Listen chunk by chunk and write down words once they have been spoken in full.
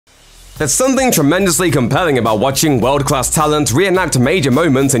There's something tremendously compelling about watching world-class talent reenact major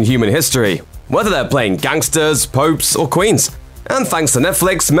moments in human history, whether they're playing gangsters, popes, or queens. And thanks to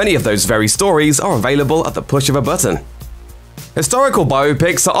Netflix, many of those very stories are available at the push of a button. Historical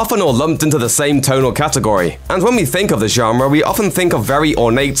biopics are often all lumped into the same tonal category, and when we think of the genre, we often think of very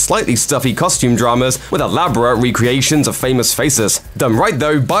ornate, slightly stuffy costume dramas with elaborate recreations of famous faces. Done right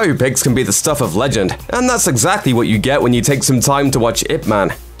though, biopics can be the stuff of legend, and that's exactly what you get when you take some time to watch Ip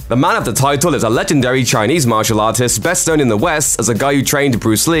Man. The man of the title is a legendary Chinese martial artist best known in the West as a guy who trained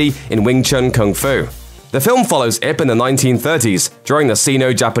Bruce Lee in Wing Chun Kung Fu. The film follows Ip in the 1930s, during the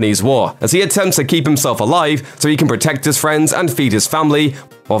Sino-Japanese War, as he attempts to keep himself alive so he can protect his friends and feed his family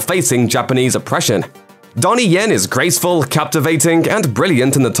while facing Japanese oppression. Donnie Yen is graceful, captivating, and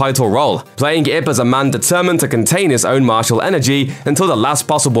brilliant in the title role, playing Ip as a man determined to contain his own martial energy until the last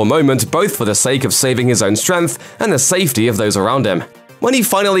possible moment, both for the sake of saving his own strength and the safety of those around him. When he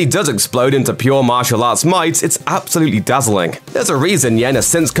finally does explode into pure martial arts might, it's absolutely dazzling. There's a reason Yen has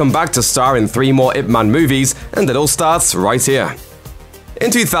since come back to star in 3 more Ip Man movies, and it all starts right here.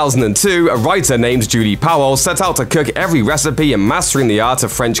 In 2002, a writer named Julie Powell set out to cook every recipe and mastering the art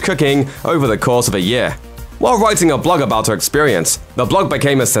of French cooking over the course of a year. While writing a blog about her experience, the blog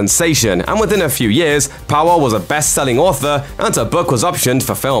became a sensation, and within a few years, Powell was a best-selling author and her book was optioned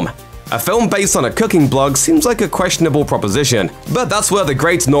for film. A film based on a cooking blog seems like a questionable proposition, but that's where the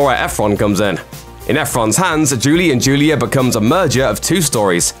great Nora Ephron comes in. In Ephron's hands, Julie and Julia becomes a merger of 2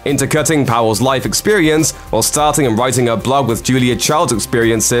 stories, intercutting Powell's life experience while starting and writing a blog with Julia Child's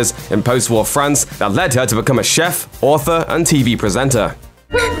experiences in post-war France that led her to become a chef, author, and TV presenter.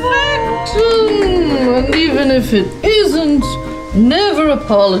 And even if it isn't, never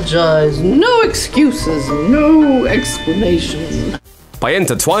apologize, no excuses, no explanations. By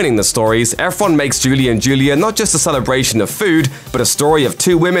intertwining the stories, Ephron makes Julie and Julia not just a celebration of food, but a story of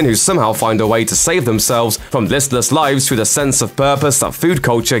 2 women who somehow find a way to save themselves from listless lives through the sense of purpose that food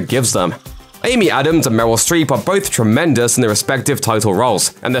culture gives them. Amy Adams and Meryl Streep are both tremendous in their respective title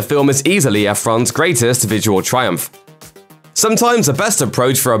roles, and the film is easily Ephron's greatest visual triumph. Sometimes the best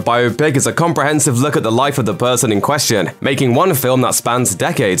approach for a biopic is a comprehensive look at the life of the person in question, making one film that spans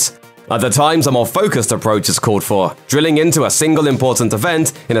decades. Other times, a more focused approach is called for, drilling into a single important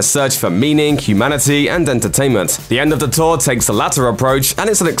event in a search for meaning, humanity, and entertainment. The end of the tour takes the latter approach, and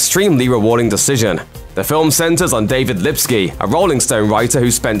it's an extremely rewarding decision. The film centers on David Lipsky, a Rolling Stone writer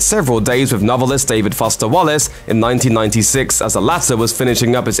who spent several days with novelist David Foster Wallace in 1996 as the latter was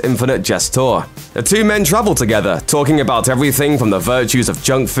finishing up his Infinite Jest tour. The 2 men travel together, talking about everything from the virtues of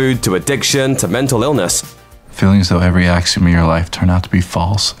junk food to addiction to mental illness. Feeling as though every axiom of your life turned out to be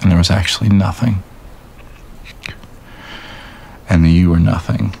false and there was actually nothing. And that you were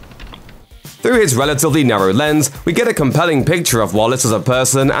nothing. Through his relatively narrow lens, we get a compelling picture of Wallace as a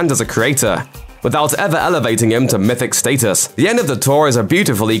person and as a creator, without ever elevating him to mythic status. The end of the tour is a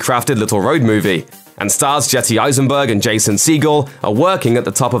beautifully crafted little road movie, and stars Jesse Eisenberg and Jason Segel are working at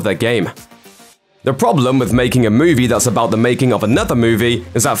the top of their game. The problem with making a movie that's about the making of another movie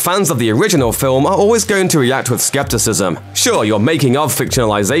is that fans of the original film are always going to react with skepticism. Sure, your making of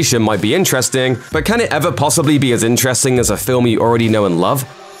fictionalization might be interesting, but can it ever possibly be as interesting as a film you already know and love?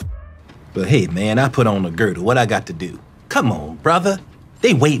 But hey man, I put on a girdle, what I got to do? Come on, brother.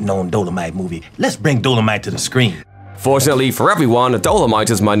 They waiting on Dolemite movie. Let's bring Dolemite to the screen. Fortunately for everyone, Dolemite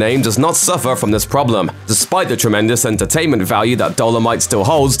Is My Name does not suffer from this problem, despite the tremendous entertainment value that Dolemite still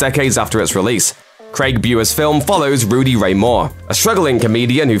holds decades after its release. Craig Buer's film follows Rudy Ray Moore, a struggling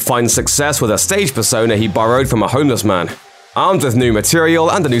comedian who finds success with a stage persona he borrowed from a homeless man. Armed with new material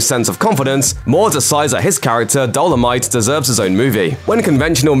and a new sense of confidence, Moore decides that his character, Dolemite, deserves his own movie. When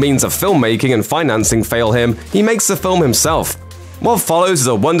conventional means of filmmaking and financing fail him, he makes the film himself. What follows is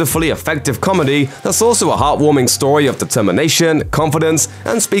a wonderfully effective comedy that's also a heartwarming story of determination, confidence,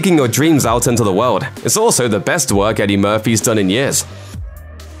 and speaking your dreams out into the world. It's also the best work Eddie Murphy's done in years.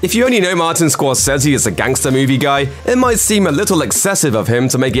 If you only know Martin Scorsese as a gangster movie guy, it might seem a little excessive of him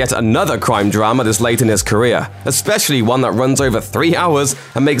to make yet another crime drama this late in his career, especially one that runs over 3 hours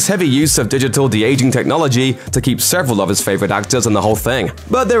and makes heavy use of digital de-aging technology to keep several of his favorite actors in the whole thing.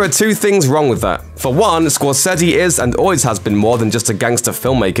 But there are 2 things wrong with that. For one, Scorsese is and always has been more than just a gangster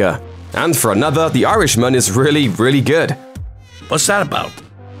filmmaker. And for another, The Irishman is really good. What's that about?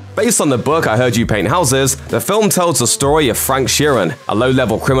 Based on the book I Heard You Paint Houses, the film tells the story of Frank Sheeran, a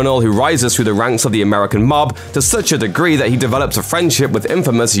low-level criminal who rises through the ranks of the American mob to such a degree that he develops a friendship with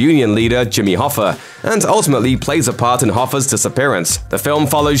infamous union leader Jimmy Hoffa, and ultimately plays a part in Hoffa's disappearance. The film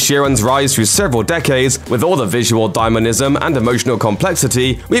follows Sheeran's rise through several decades, with all the visual dynamism and emotional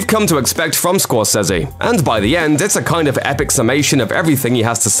complexity we've come to expect from Scorsese. And by the end, it's a kind of epic summation of everything he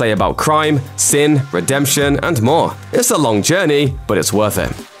has to say about crime, sin, redemption, and more. It's a long journey, but it's worth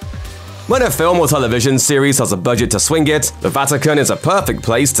it. When a film or television series has a budget to swing it, the Vatican is a perfect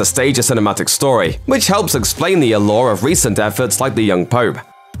place to stage a cinematic story, which helps explain the allure of recent efforts like The Young Pope.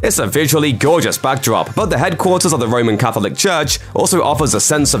 It's a visually gorgeous backdrop, but the headquarters of the Roman Catholic Church also offers a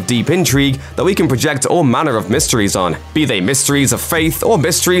sense of deep intrigue that we can project all manner of mysteries on, be they mysteries of faith or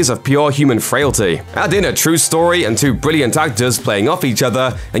mysteries of pure human frailty. Add in a true story and two brilliant actors playing off each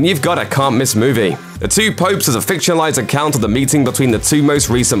other, and you've got a can't-miss movie. The Two Popes is a fictionalized account of the meeting between the two most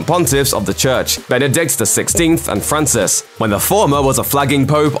recent pontiffs of the Church, Benedict XVI and Francis, when the former was a flagging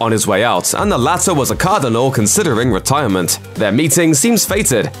pope on his way out, and the latter was a cardinal considering retirement. Their meeting seems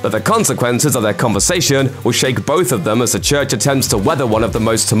fated, but the consequences of their conversation will shake both of them as the Church attempts to weather one of the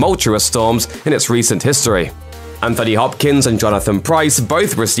most tumultuous storms in its recent history. Anthony Hopkins and Jonathan Pryce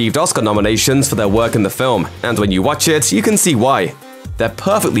both received Oscar nominations for their work in the film, and when you watch it, you can see why. They're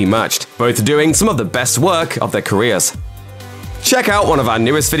perfectly matched, both doing some of the best work of their careers. Check out one of our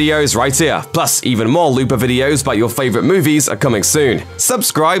newest videos right here, plus even more Looper videos about your favorite movies are coming soon.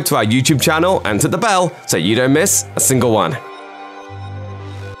 Subscribe to our YouTube channel and hit the bell so you don't miss a single one.